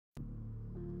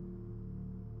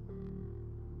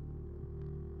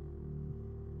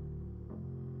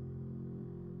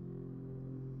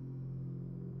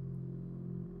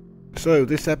So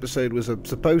this episode was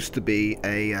supposed to be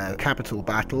a capital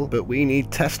battle, but we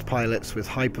need test pilots with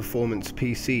high performance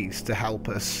PCs to help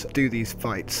us do these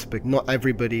fights, but not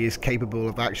everybody is capable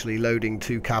of actually loading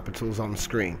 2 capitals on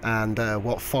screen. And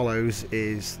what follows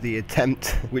is the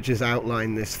attempt which has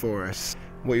outlined this for us.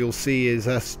 What you'll see is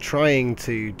us trying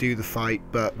to do the fight,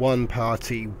 but one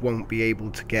party won't be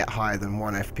able to get higher than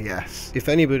 1 FPS. If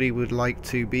anybody would like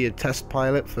to be a test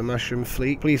pilot for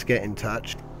MushroomFleet, please get in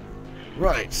touch.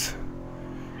 Right,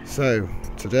 so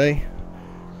today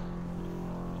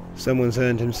someone's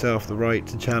earned himself the right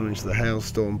to challenge the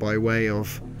Hailstorm by way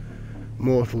of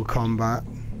Mortal Kombat.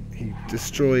 He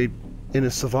destroyed in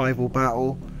a survival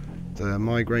battle the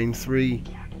Migraine 3,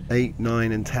 8,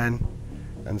 9 and 10,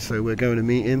 and so we're going to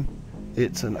meet him.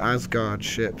 It's an Asgard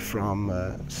ship from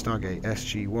Stargate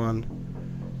SG-1,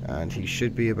 and he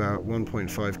should be about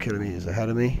 1.5 kilometers ahead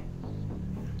of me.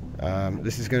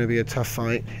 This is going to be a tough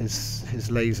fight. His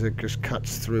laser just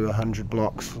cuts through 100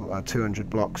 blocks, 200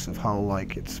 blocks of hull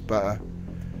like it's butter.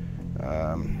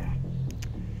 All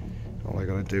I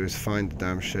gotta do is find the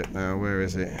damn ship now. Where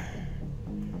is it?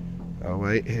 Oh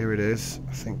wait, here it is.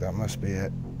 I think that must be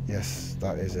it. Yes,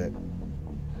 that is it.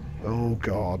 Oh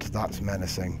god, that's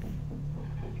menacing.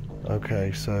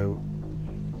 Okay, so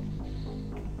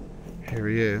here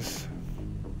he is.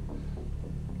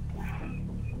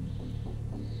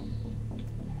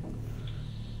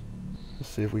 Let's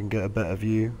see if we can get a better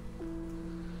view.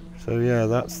 So yeah,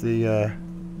 that's the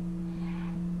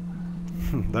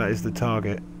that is the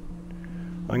target.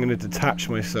 I'm going to detach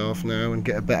myself now and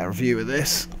get a better view of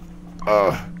this.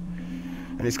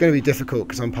 And it's going to be difficult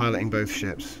because I'm piloting both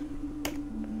ships,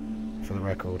 for the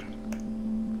record.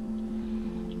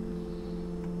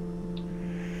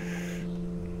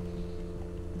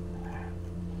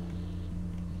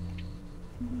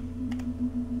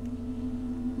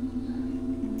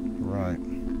 Right,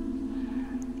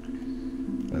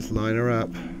 let's line her up.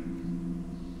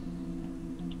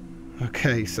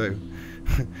 Okay, so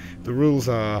the rules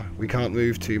are we can't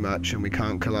move too much and we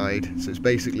can't collide, so it's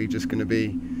basically just going to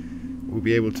be, we'll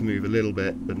be able to move a little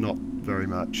bit but not very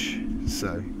much. So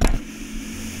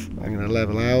I'm going to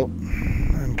level out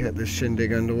and get this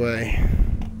shindig underway.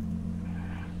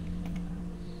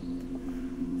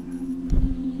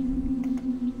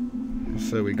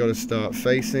 So we got to start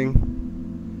facing.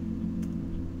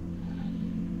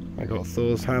 I got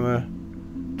Thor's hammer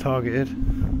targeted.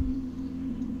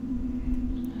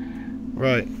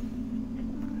 Right.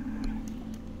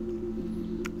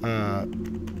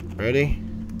 Ready?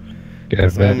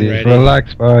 Get ready.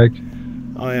 Relax, Mike.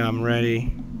 I am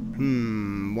ready.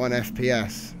 1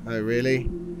 FPS. Oh, really?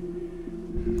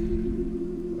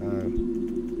 Oh,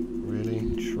 really?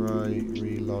 Try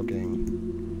relogging.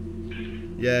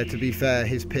 Yeah, to be fair,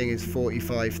 his ping is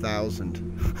 45,000.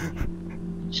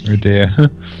 Oh dear.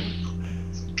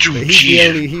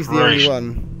 He's the only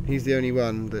one. He's the only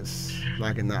one that's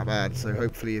lagging that bad. So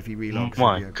hopefully, if he relogs,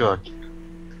 oh my god,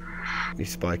 he's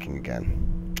spiking again.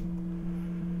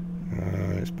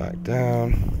 It's back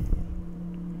down.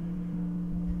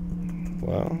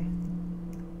 Well.